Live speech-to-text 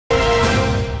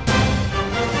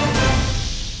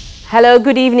Hello,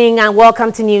 good evening and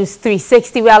welcome to News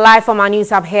 360. We are live from our news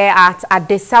hub here at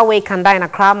Adesawe Kanda in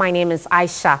Accra. My name is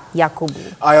Aisha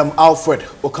Yakubu. I am Alfred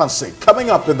Okansi. Coming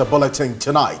up in the bulletin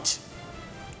tonight.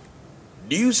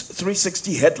 News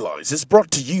 360 headlines is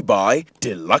brought to you by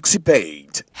Deluxe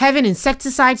Paint. Having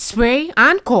insecticide spray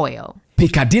and coil.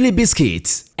 Piccadilly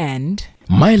Biscuits. And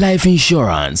My Life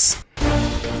Insurance.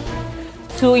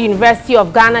 2 University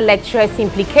of Ghana lecturers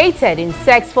implicated in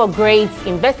sex for grades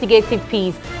investigative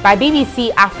piece by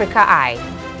BBC Africa Eye.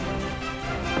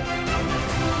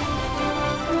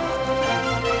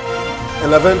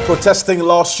 Eleven protesting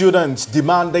law students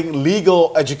demanding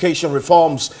legal education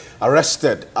reforms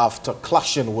arrested after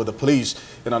clashing with the police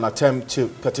in an attempt to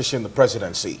petition the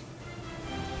presidency.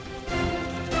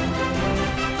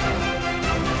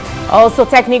 Also,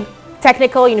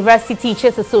 Technical University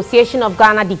Teachers Association of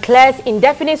Ghana declares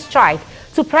indefinite strike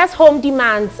to press home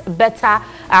demands better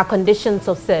conditions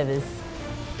of service.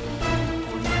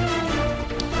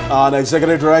 An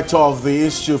executive director of the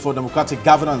Institute for Democratic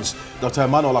Governance, Dr.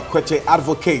 Emmanuel Akwete,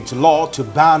 advocates law to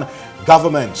ban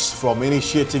governments from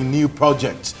initiating new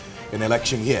projects in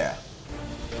election year.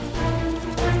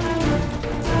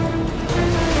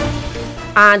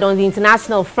 And on the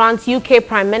international front, UK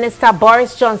Prime Minister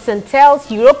Boris Johnson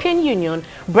tells European Union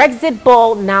Brexit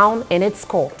ball now in its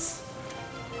courts.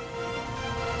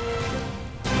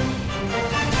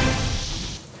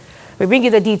 We bring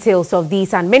you the details of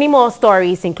these and many more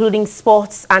stories, including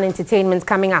sports and entertainment,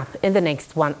 coming up in the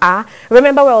next 1 hour.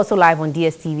 Remember, we're also live on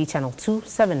DSTV channel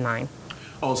 279.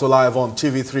 Also live on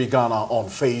TV3 Ghana on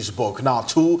Facebook. Now,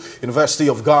 2 University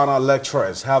of Ghana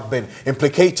lecturers have been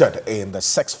implicated in the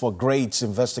sex for grades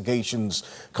investigations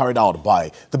carried out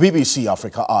by the BBC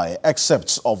Africa Eye.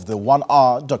 Excerpts of the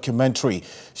 1-hour documentary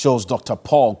shows Dr.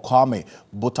 Paul Kwame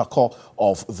Butako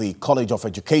of the College of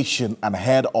Education and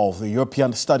head of the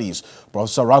European Studies,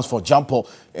 Professor Ransford Jampo,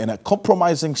 in a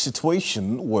compromising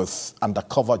situation with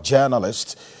undercover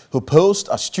journalists who posed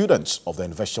as students of the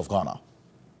University of Ghana.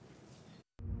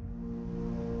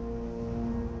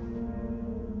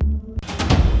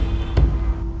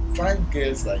 Fine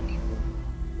girls like you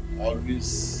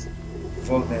always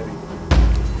vulnerable.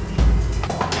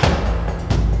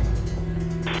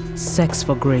 sex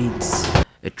for grades.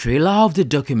 A trailer of the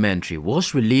documentary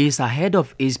was released ahead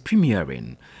of its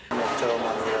premiering.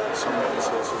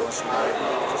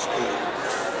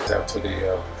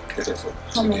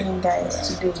 How many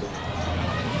guys today?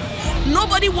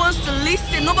 Nobody wants to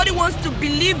listen. Nobody wants to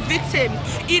believe victims.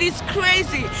 It is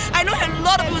crazy. I know a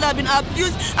lot of people have been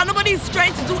abused and nobody is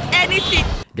trying to do anything.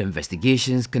 The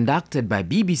investigations conducted by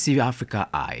BBC Africa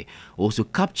Eye also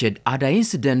captured other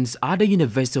incidents at the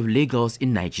University of Lagos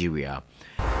in Nigeria.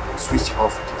 Switch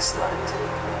off this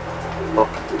light.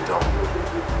 Lock the door.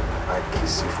 I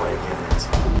kiss you for a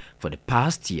minute. For the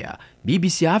past year,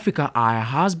 BBC Africa Eye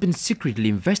has been secretly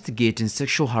investigating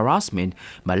sexual harassment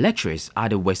by lecturers at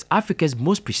the West Africa's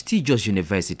most prestigious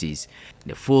universities.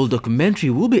 The full documentary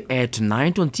will be aired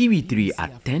tonight on TV3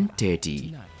 at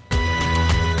 10:30.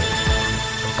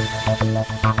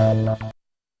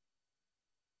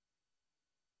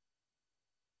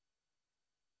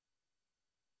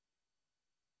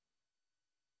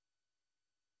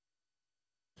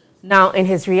 Now, in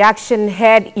his reaction,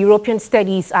 head European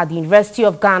Studies at the University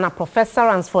of Ghana, Professor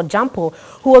Ransford Jampo,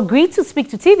 who agreed to speak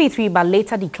to TV3 but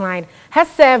later declined, has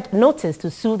served notice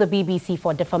to sue the BBC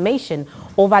for defamation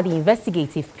over the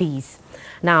investigative piece.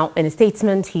 Now, in a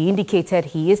statement, he indicated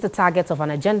he is the target of an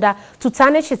agenda to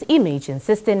tarnish his image,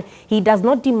 insisting he does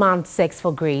not demand sex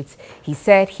for grades. He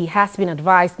said he has been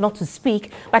advised not to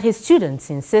speak, but his students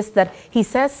insist that he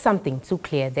says something to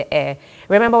clear the air.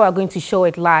 Remember, we're going to show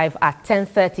it live at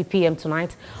 10:30 p.m.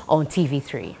 tonight on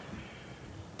TV3.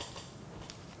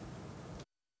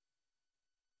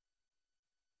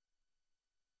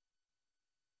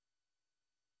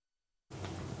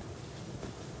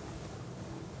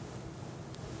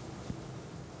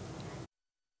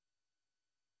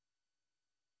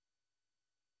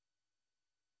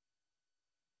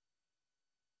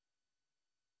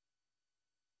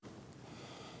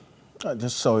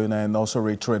 Just so you know, and also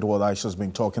reiterate what Aisha's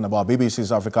been talking about,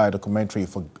 BBC's Africa Eye documentary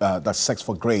for that's Sex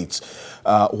for Grades,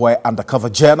 where undercover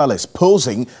journalists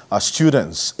posing as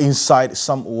students inside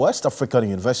some West African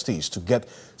universities to get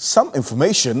some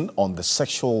information on the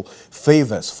sexual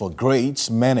favors for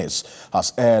grades menace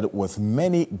has aired, with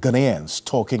many Ghanaians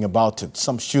talking about it.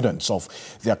 Some students of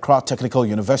the Accra Technical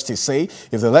University say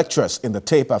if the lecturers in the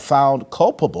tape are found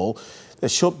culpable, they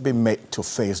should be made to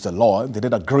face the law. They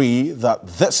did agree that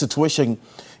this situation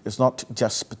is not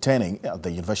just pertaining at the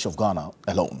University of Ghana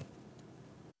alone.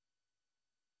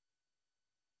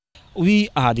 we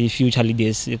are the future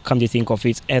leaders, come to think of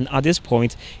it. And at this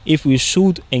point, if we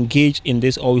should engage in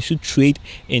this or we should trade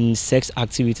in sex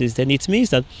activities, then it means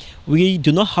that we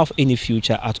do not have any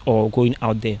future at all going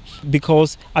out there.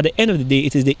 Because at the end of the day,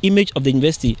 it is the image of the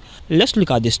university. Let's look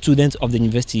at the students of the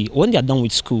university when they are done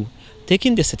with school,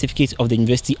 taking the certificate of the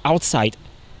university outside.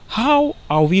 How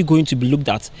are we going to be looked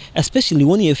at, especially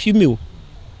when you're a female?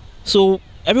 So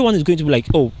everyone is going to be like,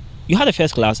 oh, you had a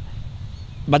first class,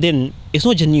 but then it's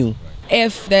not genuine.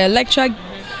 If the lecturer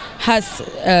has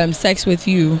sex with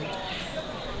you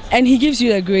and he gives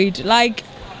you a grade, like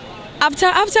after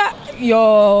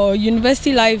your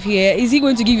university life here, is he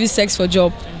going to give you sex for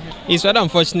job? It's rather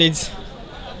unfortunate.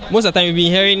 Most of the time we've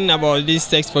been hearing about this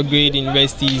sex for grade in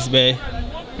universities, but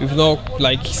we've not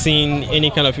like seen any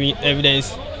kind of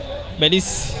evidence. But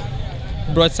this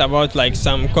brought about like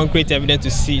some concrete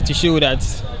evidence to show that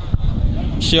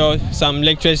some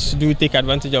lecturers do take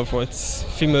advantage of what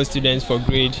female students for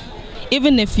grade.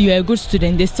 Even if you're a good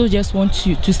student, they still just want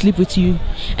you to sleep with you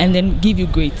and then give you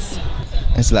grades.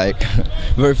 It's like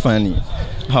very funny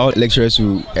how lecturers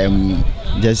will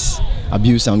just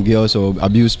abuse some girls or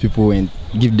abuse people and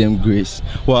give them grades,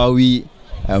 while we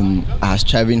are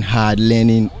striving hard,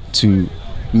 learning to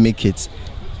make it.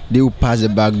 They will pass the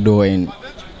back door, and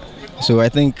so I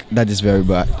think that is very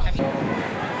bad.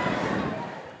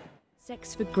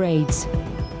 Sex for grades.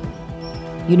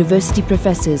 University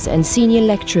professors and senior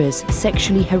lecturers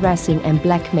sexually harassing and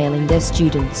blackmailing their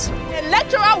students. A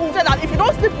lecturer will say that if you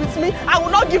don't sleep with me, I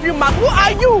will not give you marks. Who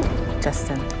are you?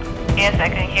 Justin. Yes, I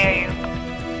can hear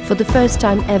you. For the first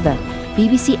time ever,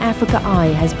 BBC Africa Eye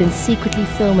has been secretly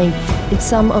filming in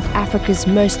some of Africa's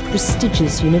most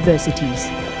prestigious universities.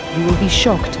 You will be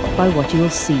shocked by what you will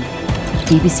see.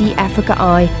 BBC Africa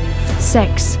Eye,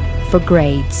 sex for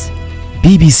grades.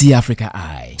 BBC Africa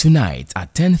Eye, tonight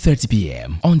at 10:30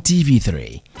 p.m. on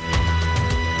TV3.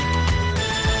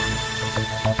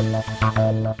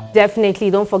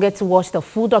 Definitely don't forget to watch the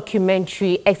full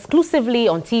documentary exclusively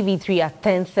on TV3 at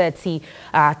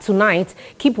 10:30 tonight.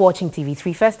 Keep watching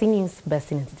TV3. First in news,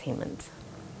 best in entertainment.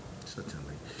 Certainly.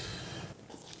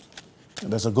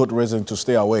 There's a good reason to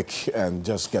stay awake and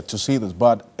just get to see this.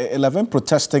 But 11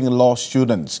 protesting law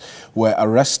students were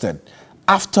arrested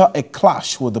after a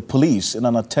clash with the police in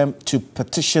an attempt to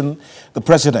petition the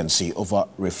presidency over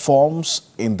reforms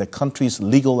in the country's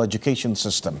legal education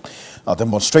system. A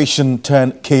demonstration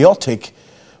turned chaotic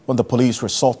when the police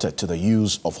resorted to the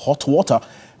use of hot water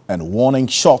and warning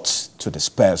shots to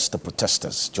disperse the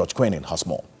protesters. George Quenin has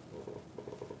more.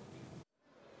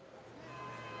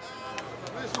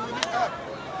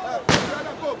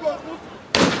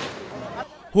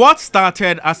 What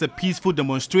started as a peaceful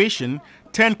demonstration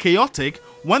turned chaotic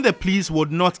when the police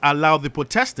would not allow the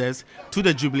protesters to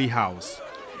the Jubilee House.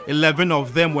 11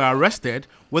 of them were arrested,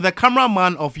 with the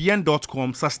cameraman of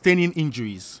Yen.com sustaining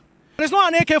injuries. It's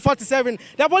not an AK-47.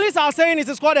 The police are saying it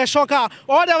is called a shocker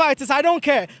or whatever it is, I don't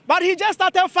care. But he just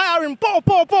started firing, po,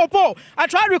 po, po, po. I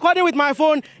tried recording with my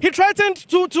phone. He threatened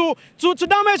to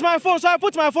damage my phone, so I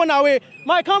put my phone away.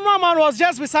 My cameraman was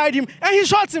just beside him, and he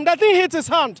shot him. The thing hit his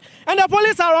hand. And the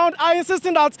police around are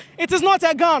insisting that it is not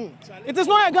a gun. It is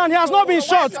not a gun. He has not been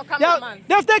shot.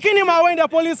 They've taken him away in the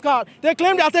police car. They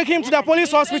claim they are taking him to the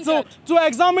police hospital to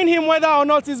examine him whether or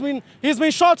not he's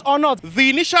been shot or not. The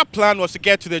initial plan was to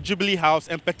get to the Jubilee House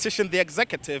and petition the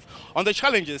executive on the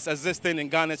challenges existing in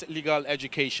Ghana's legal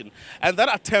education. And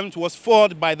that attempt was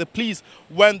foiled by the police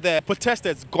when the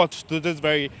protesters got to this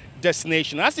very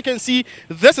destination. As you can see,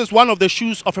 this is one of the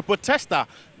shoes of a protester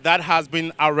that has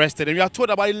been arrested, and we are told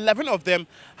about 11 of them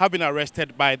have been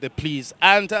arrested by the police.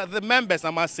 And the members, I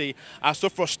must say, are so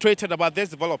frustrated about this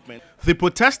development. The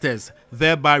protesters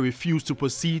thereby refused to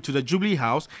proceed to the Jubilee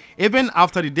House even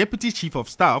after the Deputy Chief of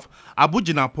Staff, Abu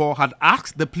Jinapo, had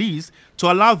asked the police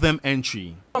to allow them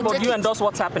entry. But you endorse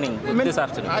what's happening this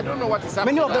afternoon? I don't know what is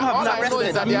happening. Many of them have been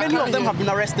arrested. Many of them have been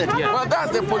arrested. Yeah. Well,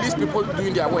 that's the police people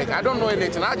doing their work. I don't know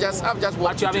anything. I've just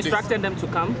But you have instructed them to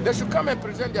come? They should come and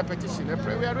present their petition. We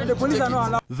are ready the police to are not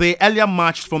allowed. They earlier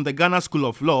marched from the Ghana School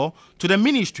of Law to the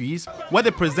ministries, where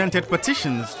they presented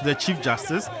petitions to the Chief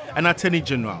Justice and Attorney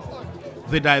General.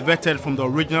 They diverted from the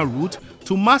original route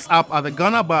to mass up at the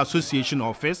Ghana Bar Association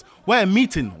office, where a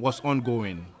meeting was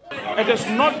ongoing. It is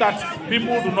not that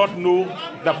people do not know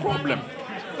the problem.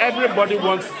 Everybody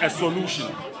wants a solution.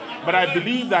 But I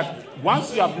believe that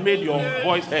once you have made your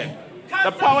voice heard,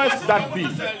 the powers that be,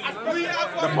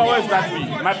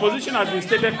 my position has been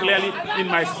stated clearly in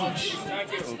my speech.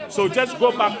 So just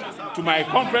go back to my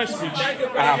conference speech.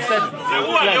 I have said it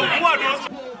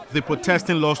clearly. The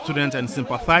protesting law students and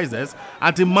sympathizers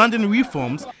are demanding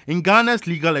reforms in Ghana's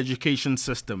legal education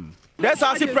system. The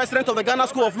SRC president of the Ghana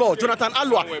School of Law, Jonathan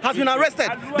Alua, has been arrested.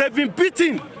 They've been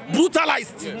beaten,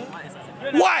 brutalized.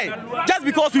 Why? Just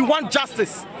because we want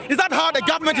justice. Is that how the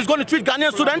government is going to treat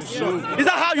Ghanaian students? Is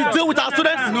that how you deal with our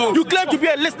students? You claim to be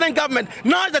a listening government.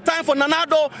 Now is the time for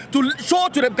Nanado to show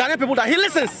to the Ghanaian people that he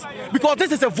listens, because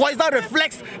this is a voice that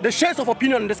reflects the shades of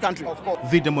opinion in this country.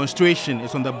 The demonstration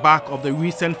is on the back of the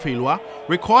recent failure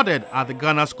recorded at the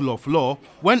Ghana School of Law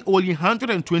when only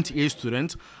 128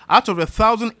 students out of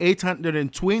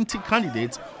 1,820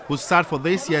 candidates who sat for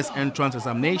this year's entrance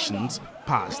examinations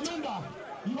passed.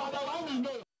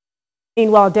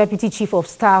 Meanwhile, Deputy Chief of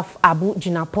Staff Abu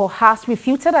Jinapo has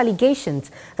refuted allegations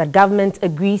that government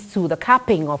agrees to the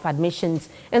capping of admissions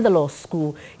in the law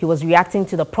school. He was reacting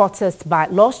to the protest by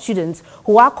law students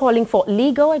who are calling for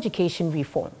legal education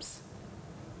reforms.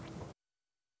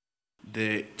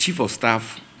 The Chief of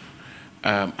Staff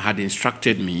had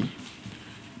instructed me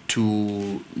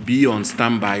to be on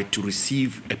standby to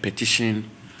receive a petition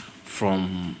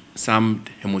from some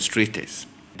demonstrators.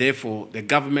 Therefore, the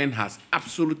government has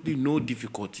absolutely no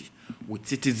difficulty with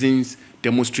citizens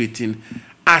demonstrating,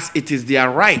 as it is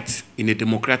their right in a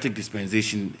democratic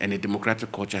dispensation and a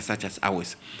democratic culture such as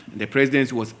ours. And the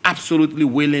presidency was absolutely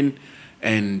willing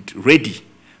and ready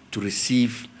to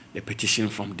receive the petition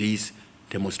from these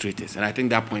demonstrators. And I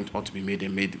think that point ought to be made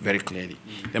and made very clearly.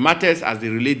 The matters as they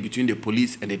relate between the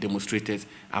police and the demonstrators,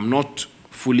 I'm not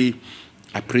fully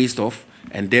appraised of,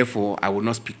 and therefore I will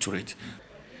not speak to it.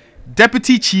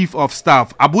 Deputy Chief of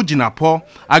Staff Abu Jinapo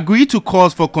agreed to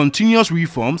calls for continuous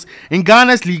reforms in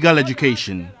Ghana's legal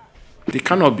education. It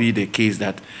cannot be the case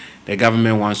that the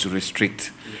government wants to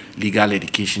restrict legal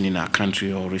education in our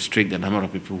country or restrict the number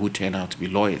of people who turn out to be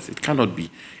lawyers. It cannot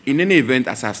be. In any event,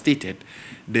 as I've stated,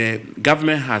 the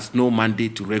government has no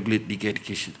mandate to regulate legal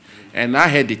education. And I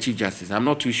heard the Chief Justice. I'm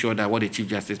not too sure that what the Chief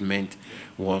Justice meant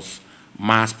was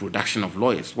mass production of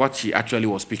lawyers. What she actually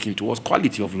was speaking to was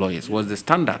quality of lawyers, was the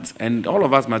standards. And all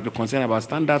of us must be concerned about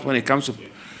standards when it comes to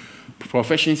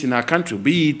professions in our country,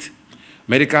 be it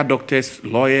medical doctors,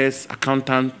 lawyers,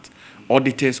 accountants,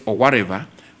 auditors, or whatever.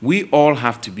 We all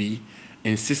have to be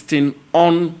insisting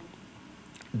on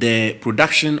the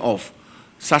production of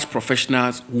such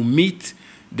professionals who meet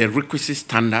the requisite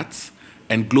standards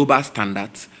and global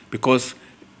standards, because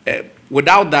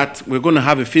without that, we're going to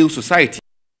have a failed society.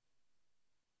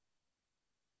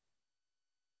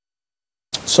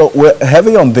 So we're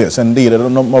heavy on this, indeed. I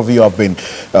don't know, more of you have been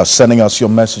sending us your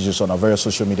messages on our various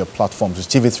social media platforms. It's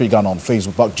TV3 Ghana on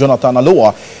Facebook. But Jonathan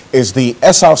Alua is the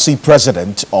SRC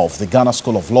president of the Ghana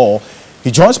School of Law.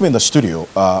 He joins me in the studio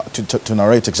to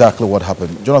narrate exactly what happened.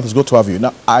 Jonathan, it's good to have you.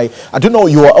 Now, I do know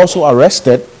you were also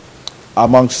arrested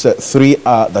amongst the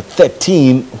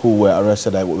 13 who were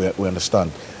arrested, we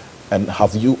understand. And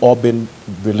have you all been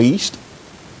released?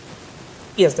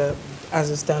 Yes, as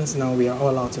it stands now, we are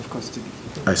all out of custody.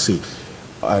 I see.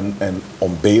 And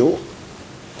on bail?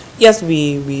 Yes,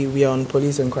 we are on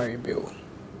police inquiry bail.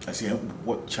 I see.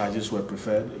 What charges were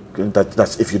preferred?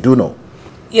 That's if you do know.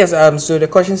 Yes, so the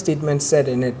caution statement said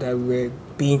in it that we're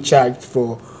being charged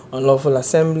for unlawful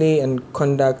assembly and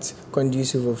conduct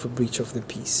conducive of a breach of the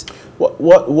peace.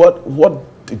 What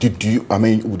did you, I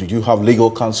mean, did you have legal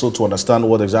counsel to understand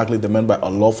what exactly they meant by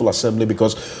unlawful assembly?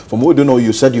 Because from what we do know,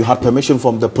 you said you had permission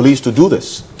from the police to do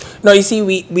this. No, you see,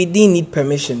 we didn't need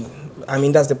permission. I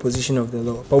mean, that's the position of the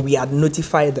law. But we had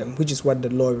notified them, which is what the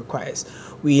law requires.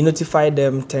 We notified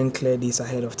them 10 clear days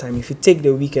ahead of time. If you take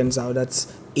the weekends out,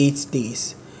 that's 8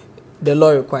 days. The law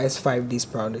requires 5 days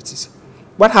prior notice.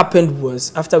 What happened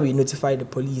was, after we notified the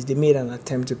police, they made an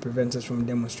attempt to prevent us from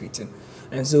demonstrating.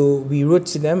 And so we wrote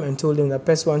to them and told them that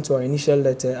pursuant to our initial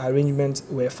letter, arrangements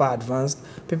were far advanced.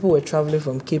 People were traveling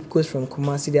from Cape Coast, from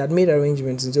Kumasi. They had made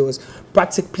arrangements, and so it was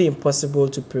practically impossible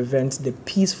to prevent the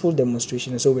peaceful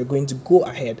demonstration. And so we're going to go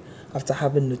ahead after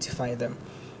having notified them.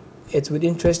 It would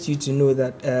interest you to know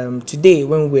that today,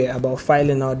 when we're about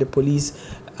filing out, the police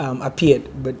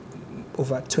appeared, but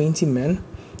over 20 men,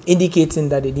 indicating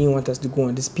that they didn't want us to go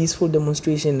on this peaceful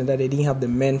demonstration and that they didn't have the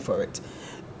men for it.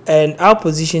 And our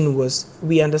position was,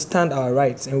 we understand our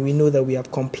rights and we know that we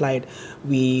have complied.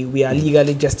 We are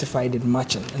legally justified in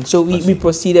marching. And so we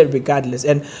proceeded regardless.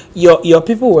 And your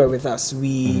people were with us.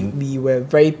 We were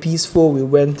very peaceful. We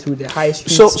went through the high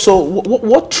streets. So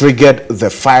what triggered the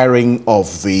firing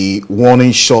of the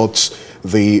warning shots,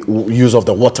 the use of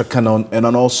the water cannon, and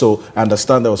then also I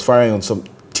understand there was firing on some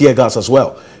tear gas as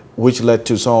well, which led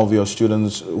to some of your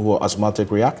students who were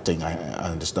asthmatic reacting, I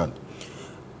understand.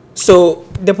 So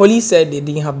the police said they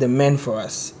didn't have the men for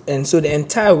us. And so the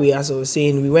entire way, as I was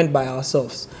saying, we went by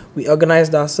ourselves. We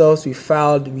organized ourselves, we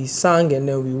filed, we sang, and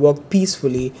then we walked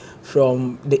peacefully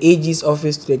from the AG's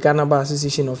office to the Ghana Bar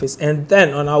Association office. And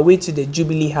then on our way to the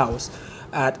Jubilee House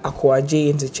at Akwaje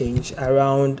Interchange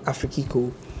around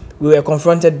Afrikiko, we were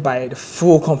confronted by the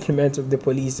full complement of the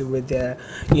police with their,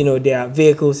 their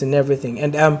vehicles and everything.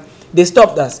 And they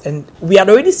stopped us, and we had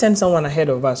already sent someone ahead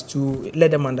of us to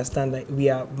let them understand that we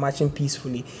are marching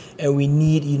peacefully, and we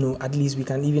need, at least we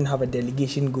can even have a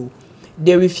delegation go.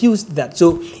 They refused that.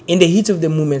 So in the heat of the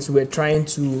movements, we were trying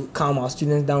to calm our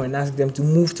students down and ask them to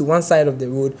move to one side of the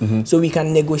road so we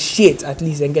can negotiate at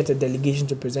least and get a delegation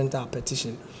to present our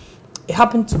petition. It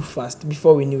happened too fast.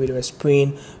 Before we knew it, they were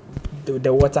spraying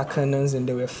the water cannons, and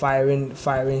they were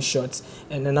firing shots,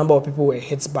 and a number of people were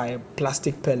hit by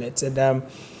plastic pellets. And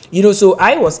so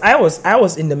I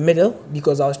was in the middle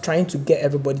because I was trying to get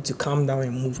everybody to calm down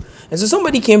and move. And so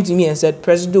somebody came to me and said,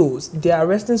 "Presido, they are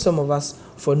arresting some of us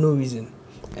for no reason."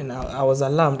 And I was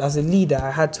alarmed. As a leader, I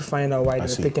had to find out why they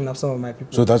were picking up some of my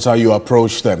people. So that's how you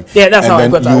approached them. Yeah, that's how I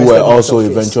got arrested. And then you were also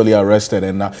eventually arrested,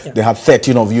 and they had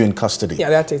 13 of you in custody. Yeah,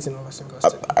 they had 13 of us in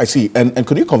custody. I see. And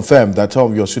could you confirm that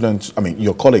some of your students,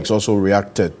 your colleagues also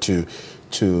reacted to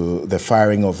the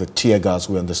firing of the tear gas?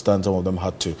 We understand some of them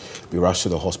had to be rushed to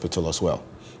the hospital as well.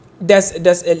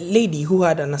 There's a lady who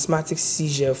had an asthmatic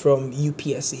seizure from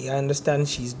UPSA. I understand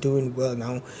she's doing well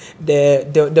now. There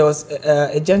was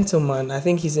a gentleman, I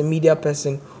think he's a media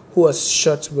person, who was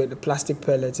shot with a plastic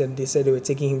pellet, and they said they were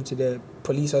taking him to the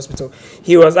police hospital.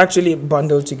 He was actually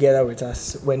bundled together with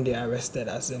us when they arrested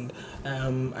us, and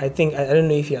I don't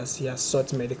know if he has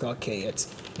sought medical care yet.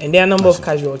 And there are a number of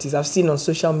casualties. I've seen on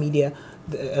social media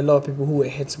a lot of people who were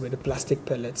hit with the plastic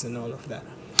pellets and all of that.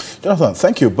 Jonathan,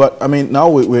 thank you. But, now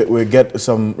we get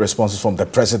some responses from the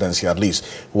presidency, at least,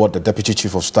 what the Deputy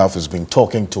Chief of Staff has been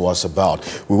talking to us about.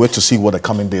 We wait to see what the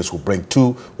coming days will bring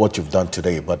to what you've done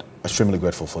today. But extremely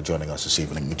grateful for joining us this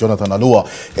evening. Jonathan Alua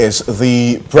is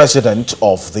the president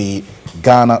of the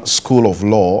Ghana School of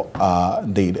Law,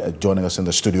 joining us in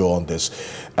the studio on this.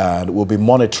 And we'll be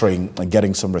monitoring and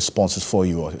getting some responses for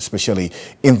you, especially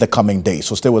in the coming days.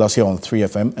 So stay with us here on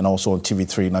 3FM and also on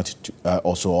TV3,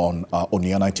 also on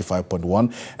Onia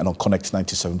 95.1 and on Connect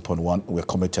 97.1. We're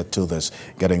committed to this,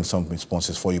 getting some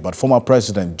responses for you. But former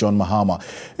President John Mahama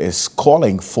is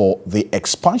calling for the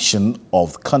expansion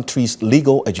of the country's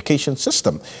legal education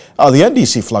system. The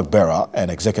NDC flag bearer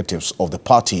and executives of the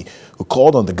party who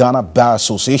called on the Ghana Bar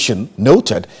Association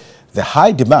noted the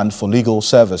high demand for legal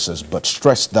services, but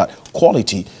stressed that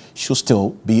quality should still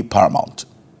be paramount.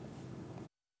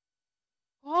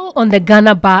 Call on the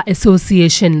Ghana Bar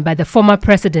Association by the former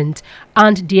president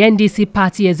and the NDC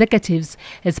party executives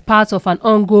as part of an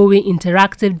ongoing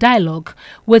interactive dialogue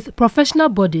with professional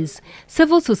bodies,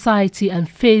 civil society and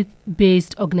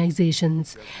faith-based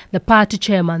organizations. The party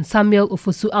chairman, Samuel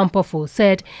Ofosu Ampofo,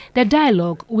 said the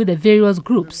dialogue with the various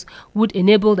groups would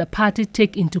enable the party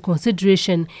take into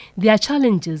consideration their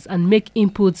challenges and make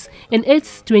inputs in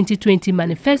its 2020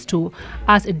 manifesto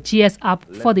as it gears up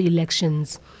for the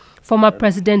elections. Former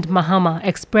President Mahama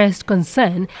expressed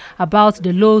concern about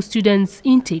the low students'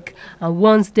 intake and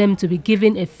wants them to be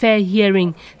given a fair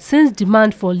hearing since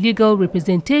demand for legal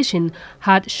representation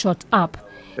had shot up.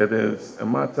 It is a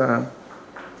matter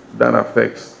that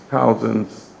affects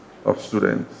thousands of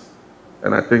students,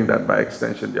 and I think that by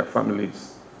extension their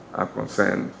families are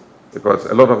concerned because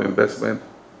a lot of investment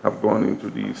have gone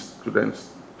into these students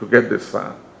to get this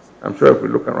far. I'm sure if we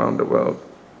look around the world,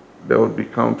 there will be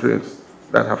countries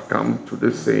that have come to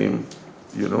this same,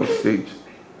 stage.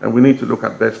 And we need to look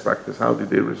at best practice. How did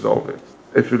they resolve it?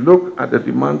 If you look at the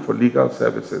demand for legal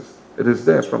services, it is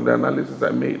there from the analysis I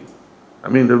made.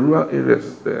 The rural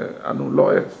areas, there are no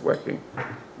lawyers working.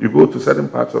 You go to certain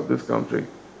parts of this country,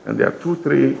 and there are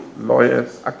 2-3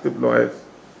 lawyers, active lawyers,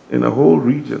 in a whole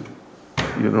region,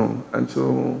 And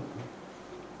so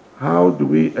how do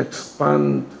we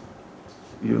expand,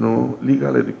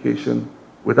 legal education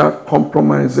without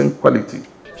compromising quality?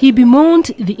 He bemoaned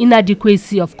the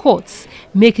inadequacy of courts,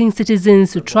 making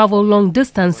citizens to travel long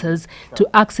distances to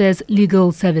access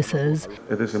legal services.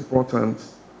 It is important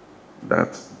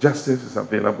that justice is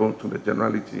available to the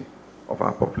generality of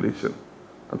our population.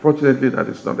 Unfortunately, that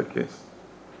is not the case.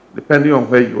 Depending on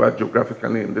where you are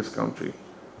geographically in this country,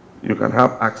 you can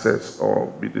have access or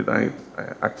be denied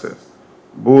access,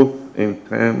 both in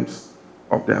terms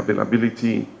of the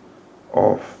availability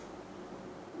of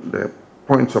the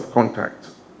points of contact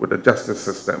with the justice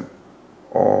system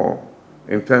or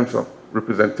in terms of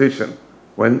representation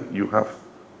when you have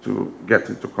to get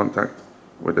into contact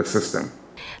with the system.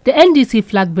 The NDC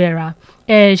flag bearer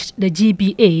urged the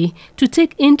GBA to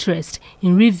take interest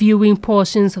in reviewing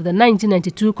portions of the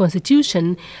 1992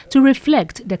 Constitution to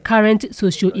reflect the current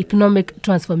socio-economic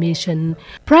transformation.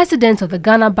 President of the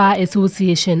Ghana Bar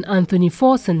Association, Anthony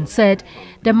Forson, said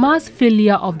the mass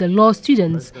failure of the law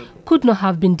students could not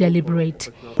have been deliberate.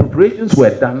 Preparations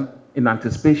were done in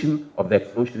anticipation of the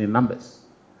explosion in numbers.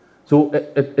 So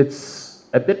it's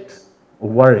a bit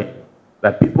worrying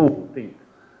that people think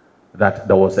that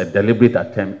there was a deliberate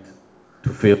attempt to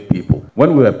fail people.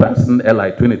 When we were passing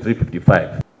LI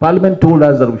 2355, Parliament told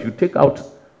us that we should take out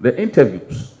the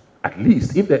interviews. At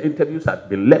least if the interviews had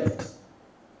been left,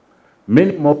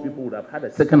 many more people would have had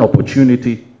a second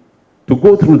opportunity to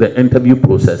go through the interview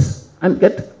process and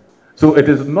get. So it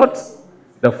is not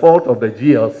the fault of the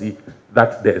GLC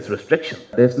that there is restriction.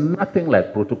 There's nothing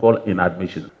like protocol in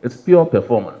admission. It's pure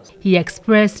performance. He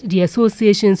expressed the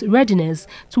association's readiness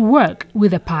to work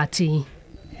with the party.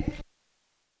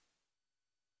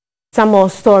 Some more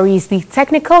stories. The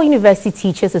Technical University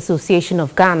Teachers Association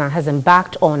of Ghana has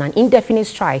embarked on an indefinite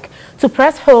strike to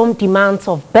press home demands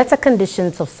of better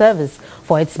conditions of service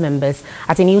for its members.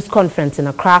 At a news conference in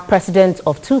Accra, President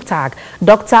of TUTAG,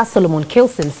 Dr. Solomon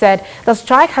Kilson, said the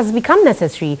strike has become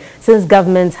necessary since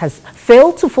government has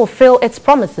failed to fulfill its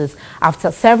promises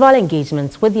after several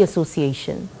engagements with the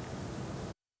association.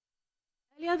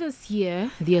 Earlier this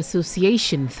year, the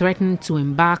association threatened to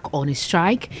embark on a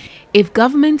strike if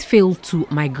government failed to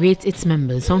migrate its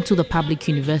members onto the public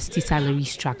university salary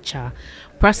structure.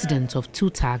 President of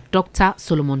TUTAG, Dr.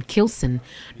 Solomon Kilson,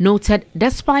 noted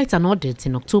despite an audit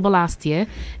in October last year,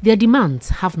 their demands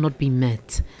have not been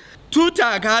met.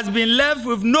 TUTAG has been left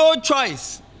with no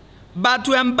choice but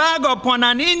to embark upon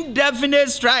an indefinite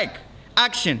strike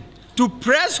action to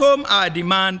press home our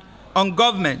demand on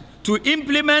government to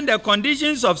implement the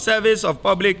conditions of service of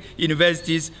public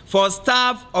universities for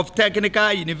staff of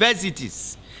technical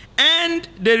universities and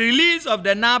the release of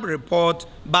the NAB report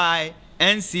by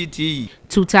NCT.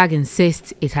 TUTAG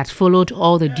insists it had followed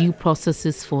all the due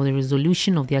processes for the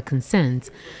resolution of their concerns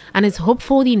and is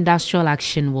hopeful the industrial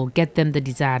action will get them the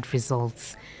desired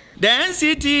results. The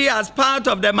NCT, as part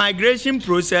of the migration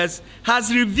process,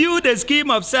 has reviewed the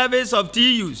scheme of service of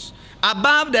TUs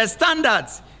above the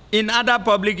standards in other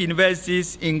public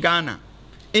universities in Ghana.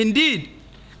 Indeed,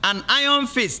 an iron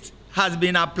fist has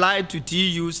been applied to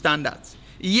TU standards.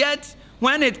 Yet,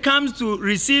 when it comes to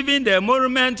receiving the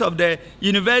emolument of the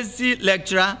university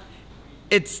lecturer,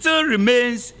 it still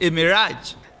remains a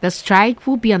mirage. The strike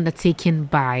will be undertaken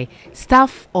by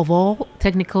staff of all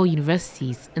technical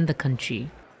universities in the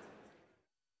country.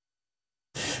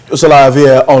 Also live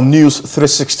here on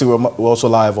NEWS360. We're also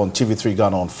live on TV3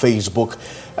 Ghana on Facebook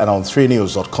and on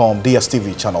 3news.com,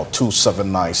 DSTV channel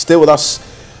 279. Stay with us.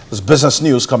 There's business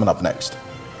news coming up next.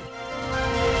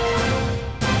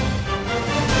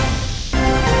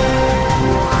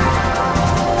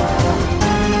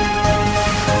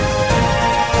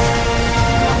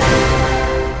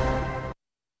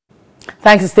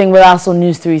 Thanks for staying with us on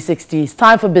NEWS360. It's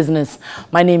time for business.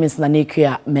 My name is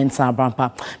Nanekia Mensah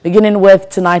Brampa. Beginning with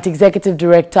tonight, Executive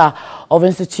Director of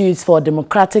Institutes for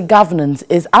Democratic Governance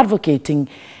is advocating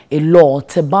a law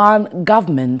to ban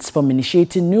governments from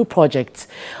initiating new projects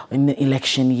in the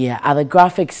election year. At the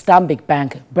Graphic Stanbic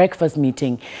Bank breakfast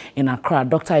meeting in Accra,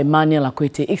 Dr. Emmanuel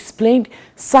Akwete explained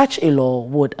such a law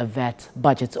would avert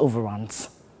budget overruns.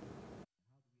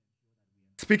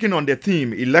 Speaking on the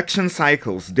theme, election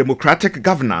cycles, democratic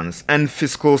governance and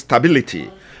fiscal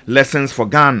stability, lessons for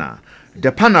Ghana,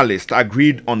 the panelists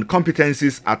agreed on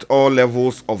competencies at all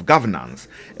levels of governance,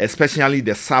 especially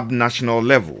the sub-national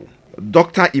level.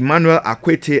 Dr. Emmanuel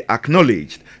Akwete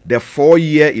acknowledged the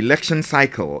 4-year election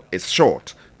cycle is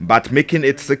short, but making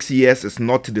it 6 years is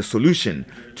not the solution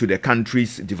to the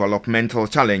country's developmental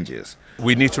challenges.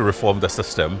 We need to reform the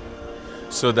system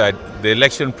so that the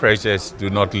election pressures do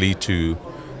not lead to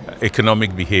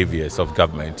economic behaviors of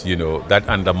government, that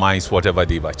undermines whatever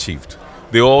they've achieved.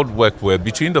 They all work well.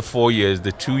 Between the 4 years,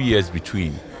 the 2 years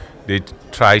between, they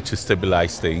try to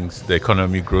stabilize things, the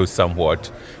economy grows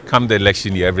somewhat. Come the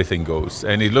election year, everything goes.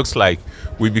 And it looks like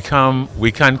we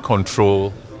can't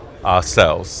control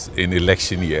ourselves in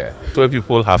election year. So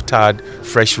people have tarred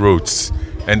fresh roads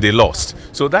and they lost.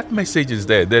 So that message is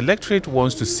there. The electorate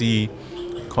wants to see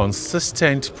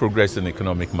consistent progress in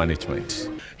economic management.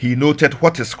 He noted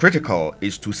what is critical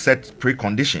is to set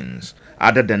preconditions.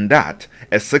 Other than that,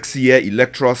 a 6-year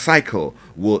electoral cycle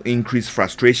will increase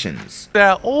frustrations. There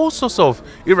are all sorts of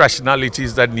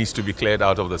irrationalities that needs to be cleared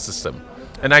out of the system.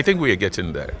 And I think we are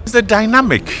getting there. It's the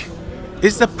dynamic.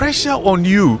 It's the pressure on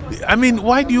you. I mean,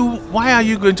 why are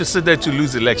you going to sit there to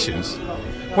lose elections?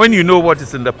 when you know what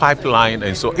is in the pipeline,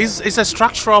 and so it's a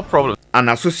structural problem. An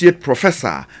associate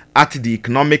professor at the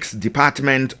economics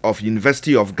department of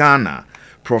University of Ghana,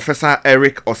 Professor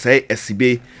Eric Osei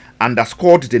Esibe,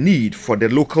 underscored the need for the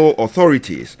local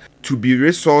authorities to be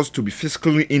resourced to be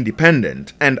fiscally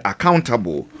independent and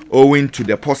accountable owing to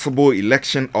the possible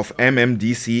election of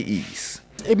MMDCEs.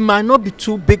 It might not be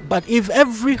too big, but if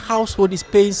every household is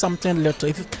paying something little,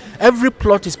 if every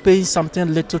plot is paying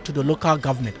something little to the local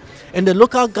government, and the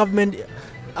local government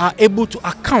are able to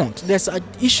account, there's an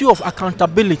issue of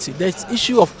accountability, there's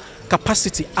issue of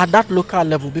capacity at that local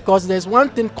level, because there's one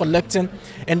thing collecting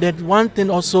and then one thing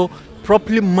also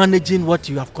properly managing what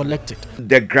you have collected.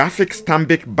 The graphic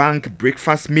Stanbic Bank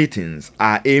breakfast meetings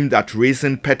are aimed at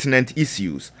raising pertinent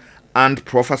issues and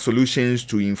proffer solutions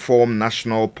to inform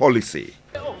national policy.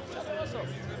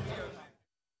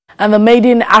 And the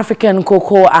Maiden African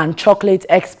Cocoa and Chocolate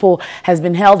Expo has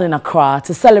been held in Accra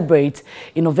to celebrate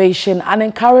innovation and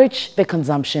encourage the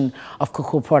consumption of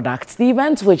cocoa products. The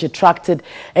event, which attracted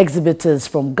exhibitors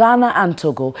from Ghana and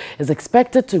Togo, is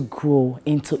expected to grow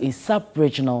into a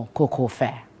sub-regional cocoa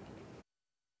fair.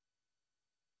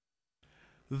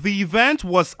 The event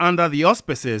was under the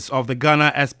auspices of the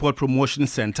Ghana Export Promotion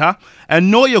Center and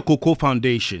Know Your Cocoa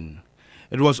Foundation.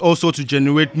 It was also to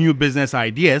generate new business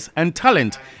ideas and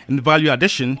talent in value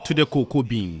addition to the cocoa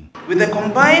bean. With a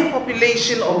combined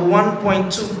population of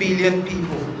 1.2 billion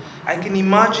people, I can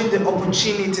imagine the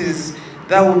opportunities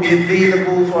that will be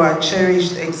available for our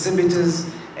cherished exhibitors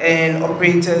and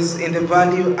operators in the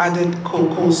value-added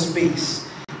cocoa space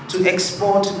to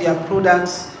export their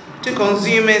products to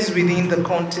consumers within the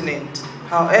continent.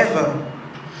 However,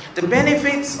 the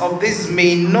benefits of this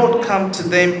may not come to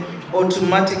them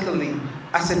automatically,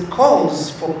 as it calls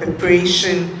for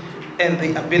preparation and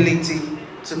the ability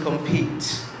to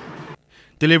compete.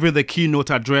 Delivering the keynote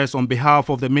address on behalf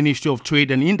of the Ministry of Trade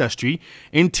and Industry,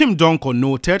 Tim Donko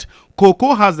noted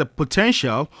cocoa has the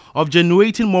potential of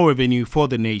generating more revenue for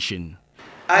the nation.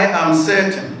 I am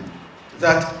certain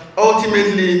that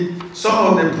ultimately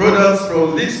some of the products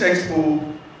from this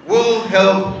expo will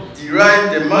help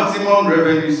derive the maximum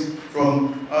revenues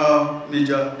from our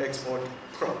major export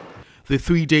crop. The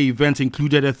three-day event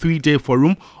included a three-day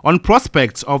forum on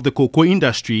prospects of the cocoa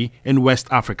industry in West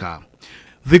Africa.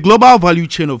 The global value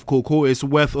chain of cocoa is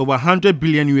worth over $100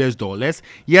 billion,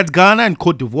 yet Ghana and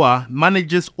Cote d'Ivoire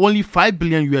manages only $5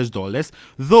 billion,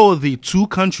 though the two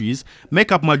countries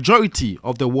make up majority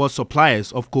of the world's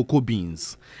suppliers of cocoa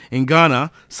beans. In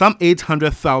Ghana, some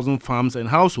 800,000 farms and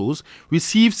households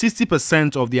receive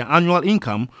 60% of their annual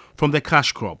income from the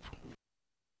cash crop.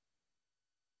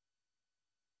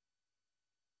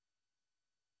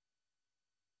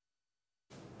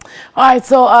 All right,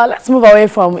 so let's move away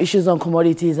from issues on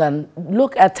commodities and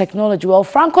look at technology. Well,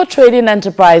 Franco Trading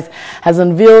Enterprise has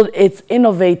unveiled its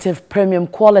innovative premium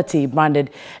quality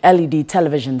branded LED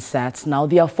television sets. Now,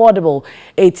 the affordable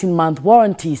 18-month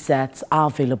warranty sets are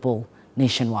available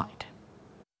nationwide.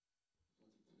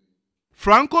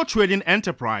 Franco Trading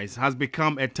Enterprise has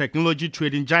become a technology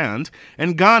trading giant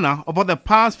in Ghana over the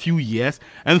past few years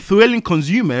and thrilling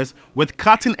consumers with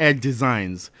cutting-edge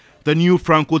designs. The new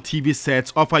Franco TV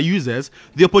sets offer users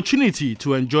the opportunity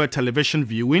to enjoy television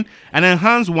viewing and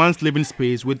enhance one's living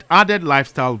space with added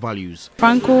lifestyle values.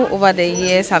 Franco, over the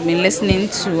years, have been listening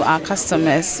to our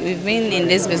customers. We've been in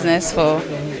this business for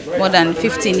more than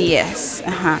 15 years.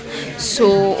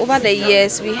 So over the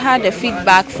years, we had the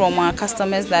feedback from our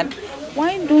customers that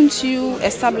why don't you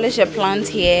establish a plant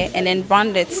here and then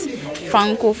brand it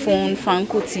Franco Phone,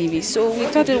 Franco TV? So we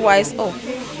thought it wise,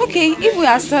 okay, if we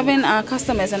are serving our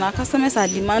customers and our customers are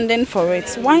demanding for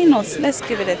it, why not? Let's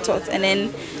give it a thought. And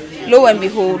then, lo and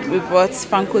behold, we brought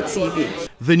Franco TV.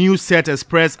 The new set is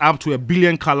pressed up to 1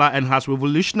 billion color and has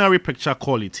revolutionary picture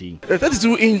quality. The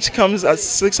 32-inch comes at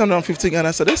 650 Ghana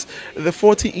cedis. The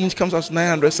 40-inch comes at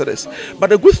 900 cedis.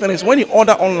 But the good thing is when you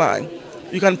order online,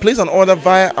 you can place an order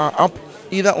via our app,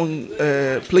 either on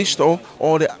Play Store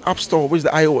or the App Store, which is the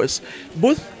iOS.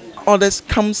 Both orders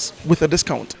comes with a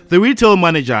discount. The retail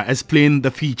manager explained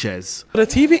the features. The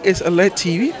TV is a LED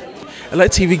TV. A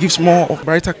LED TV gives more of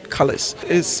brighter colors.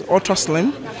 It's ultra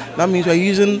slim. That means we're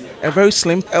using a very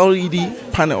slim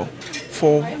LED panel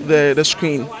for the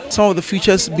screen. Some of the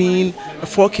features being a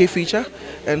 4K feature,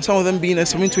 and some of them being a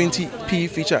 720p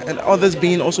feature, and others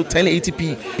being also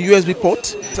 1080p. USB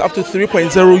port, it's up to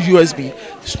 3.0 USB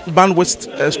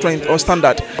bandwidth strength or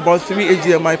standard, about 3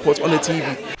 HDMI ports on the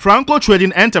TV. Franco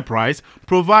Trading Enterprise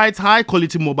provides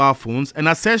high-quality mobile phones and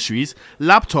accessories,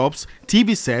 laptops,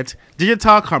 TV sets,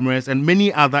 digital cameras, and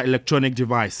many other electronic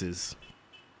devices.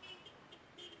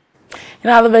 In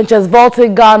other ventures,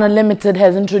 Baltic Ghana Limited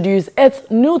has introduced its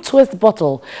new twist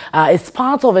bottle. It's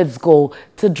part of its goal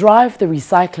to drive the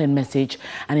recycling message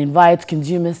and invite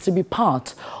consumers to be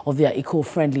part of their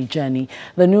eco-friendly journey.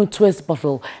 The new twist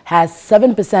bottle has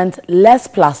 7% less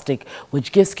plastic,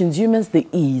 which gives consumers the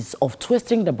ease of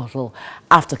twisting the bottle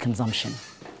after consumption.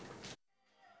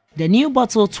 The new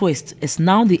bottle twist is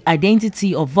now the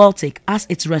identity of Voltic as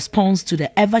it responds to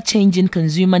the ever-changing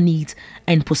consumer needs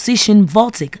and position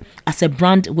Voltic as a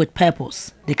brand with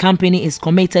purpose. The company is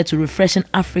committed to refreshing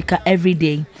Africa every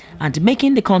day and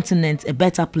making the continent a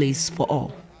better place for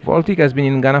all. Voltic has been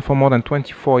in Ghana for more than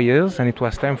 24 years, and it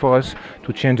was time for us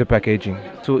to change the packaging.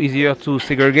 So easier to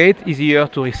segregate, easier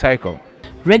to recycle.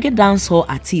 Reggae dancehall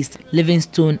artist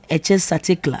Livingstone Eches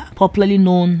Satikla, popularly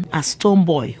known as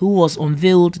Stoneboy, who was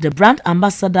unveiled the brand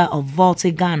ambassador of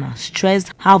Voltic Ghana,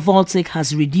 stressed how Voltic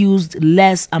has reduced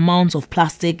less amounts of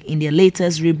plastic in their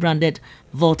latest rebranded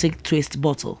Voltic Twist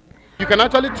bottle. You can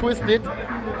actually twist it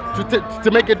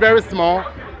to make it very small,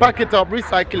 pack it up,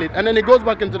 recycle it, and then it goes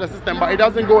back into the system, but it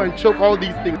doesn't go and choke all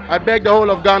these things. I beg the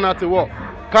whole of Ghana to what?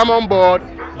 Come on board,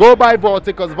 go buy Voltic,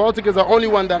 because Voltic is the only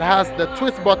one that has the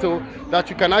twist bottle that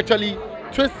you can actually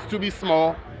twist to be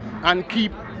small and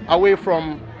keep away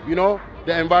from,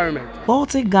 the environment.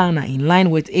 Voltic Ghana, in line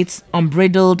with its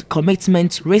unbridled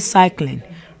commitment to recycling,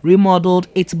 remodeled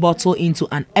its bottle into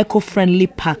an eco-friendly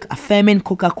pack, affirming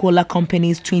Coca-Cola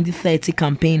Company's 2030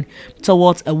 campaign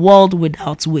towards a world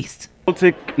without waste.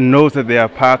 Voltic knows that they are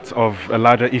part of a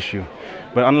larger issue,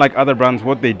 but unlike other brands,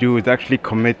 what they do is actually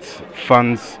commit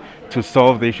funds to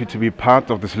solve the issue, to be part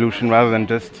of the solution rather than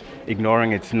just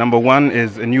ignoring it. Number one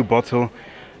is a new bottle,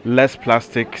 less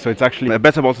plastic, so it's actually a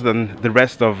better bottle than the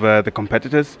rest of the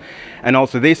competitors, and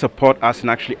also they support us in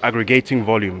actually aggregating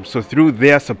volume. So through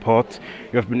their support,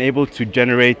 you have been able to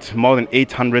generate more than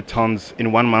 800 tons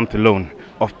in 1 month alone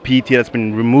of PET that's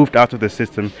been removed out of the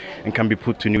system and can be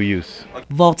put to new use.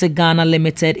 Voltic Ghana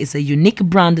Limited is a unique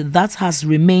brand that has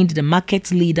remained the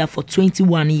market leader for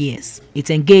 21 years.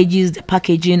 It engages the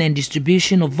packaging and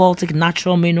distribution of Voltic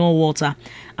natural mineral water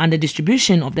and the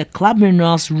distribution of the Club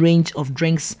Minerals range of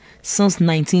drinks since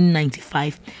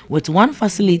 1995, with one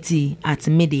facility at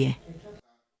Media.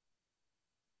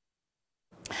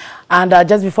 And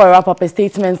just before I wrap up, a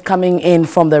statement coming in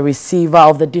from the receiver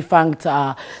of the defunct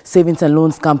savings and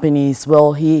loans companies.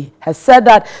 Well, he has said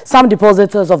that some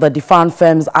depositors of the defunct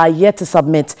firms are yet to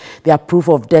submit their proof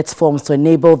of debt forms to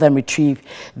enable them retrieve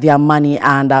their money.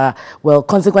 And, well,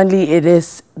 consequently, it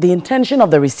is the intention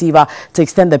of the receiver to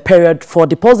extend the period for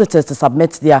depositors to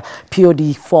submit their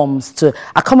POD forms to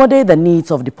accommodate the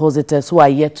needs of depositors who are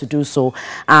yet to do so.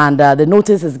 And the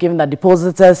notice is given that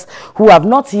depositors who have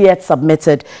not yet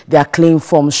submitted their claim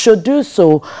forms should do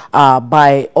so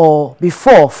by or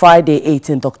before Friday,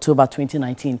 18th October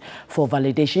 2019 for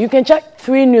validation. You can check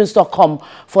 3news.com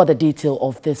for the detail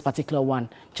of this particular one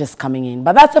just coming in.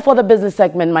 But that's it for the business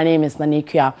segment. My name is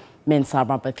Nanikia Mensah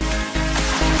Brampathy.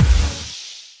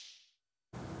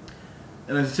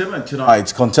 In entertainment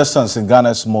tonight, contestants in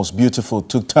Ghana's Most Beautiful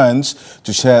took turns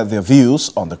to share their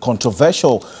views on the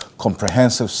controversial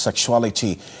comprehensive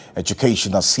sexuality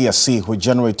education at CSC, which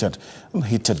generated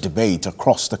heated debate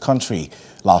across the country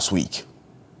last week.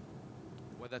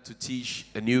 Whether to teach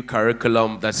a new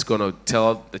curriculum that's going to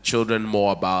tell the children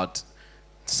more about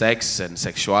sex and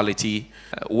sexuality,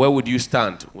 where would you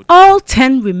stand? All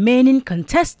 10 remaining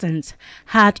contestants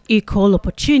had equal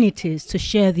opportunities to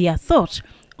share their thoughts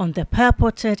on the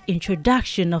purported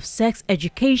introduction of sex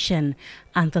education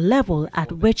and the level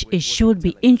at which it should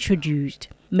be introduced.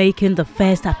 Making the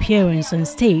first appearance on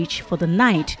stage for the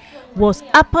night was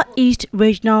Upper East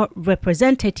Regional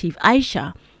Representative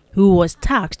Aisha, who was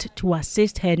tasked to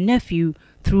assist her nephew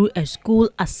through a school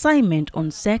assignment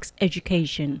on sex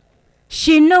education.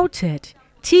 She noted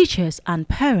teachers and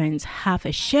parents have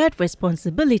a shared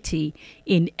responsibility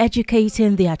in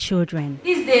educating their children.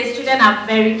 These days, children are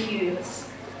very curious.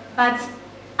 But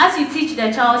as you teach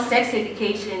the child sex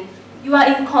education, you are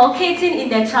inculcating in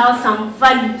the child some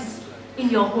values in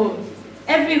your home.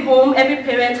 Every home, every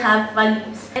parent has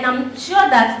values. And I'm sure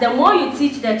that the more you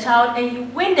teach the child and you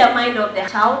win the mind of the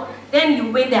child, then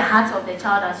you win the heart of the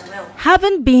child as well.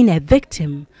 Having been a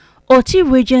victim, Oti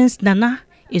Regent's Nana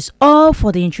is all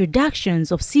for the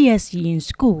introductions of CSE in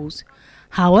schools.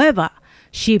 However,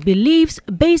 she believes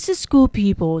basic school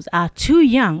pupils are too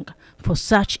young for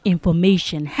such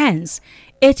information. Hence,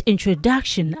 its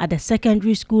introduction at the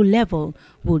secondary school level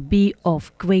would be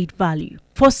of great value.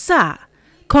 For SAR,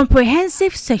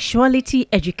 comprehensive sexuality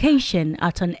education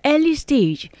at an early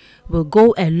stage will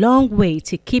go a long way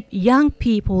to keep young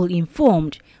people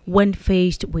informed when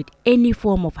faced with any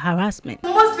form of harassment.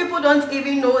 Most people people don't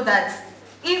even know that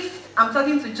if I'm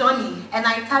talking to Johnny and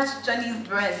I touch Johnny's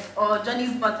breast or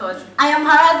Johnny's buttocks, I am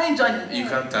harassing Johnny. You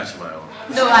can't touch my own.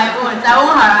 No, I won't. I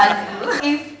won't harass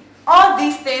you. If all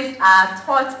these things are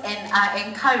taught and are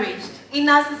encouraged in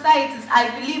our societies,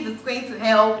 I believe it's going to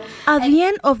help. At the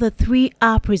end of the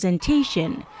 3-hour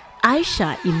presentation,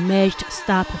 Aisha emerged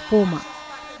star performer,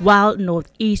 while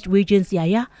Northeast Region's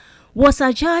Yaya was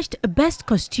adjudged best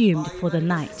costumed for the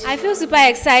night. I feel super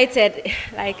excited.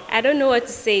 Like, I don't know what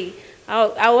to say.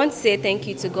 I want to say thank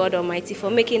you to God Almighty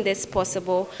for making this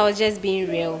possible. I was just being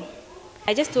real.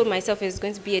 I just told myself it was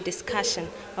going to be a discussion.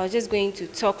 I was just going to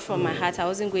talk from my heart. I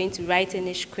wasn't going to write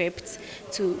any script,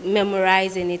 to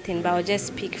memorize anything, but I'll just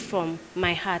speak from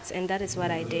my heart, and that is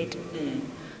what I did.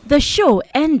 The show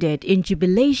ended in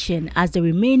jubilation as the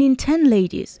remaining 10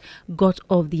 ladies got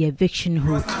off the eviction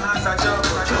hook.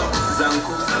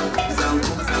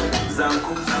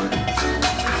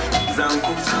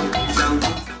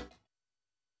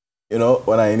 You know,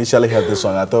 when I initially heard this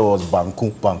song, I thought it was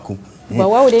Banku, Banku. But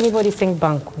why would anybody sing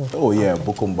Banku? Oh yeah,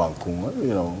 Bokum Banku,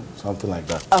 you know, something like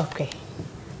that. Okay.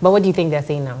 But what do you think they're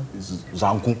saying now? It's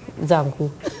Zanku. Zanku.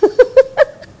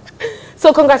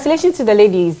 So congratulations to the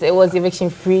ladies. It was eviction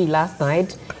free last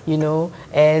night, you know,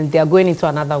 and they're going into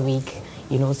another week,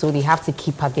 you know, so they have to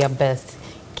keep at their best,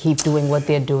 keep doing what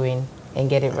they're doing and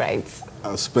get it right.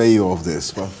 I'll spare you of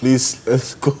this, but please,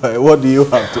 let's go ahead. What do you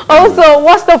have to Also,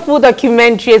 watch the full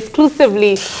documentary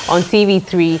exclusively on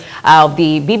TV3 of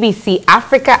the BBC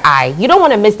Africa Eye. You don't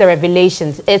want to miss the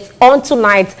revelations. It's on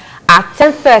tonight at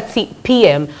 10:30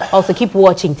 p.m. Also, keep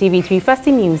watching TV3 First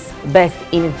in News, Best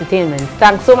in Entertainment.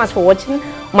 Thanks so much for watching.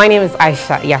 My name is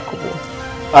Aisha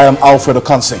Yakubu. I am Alfredo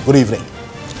Kanse. Good evening.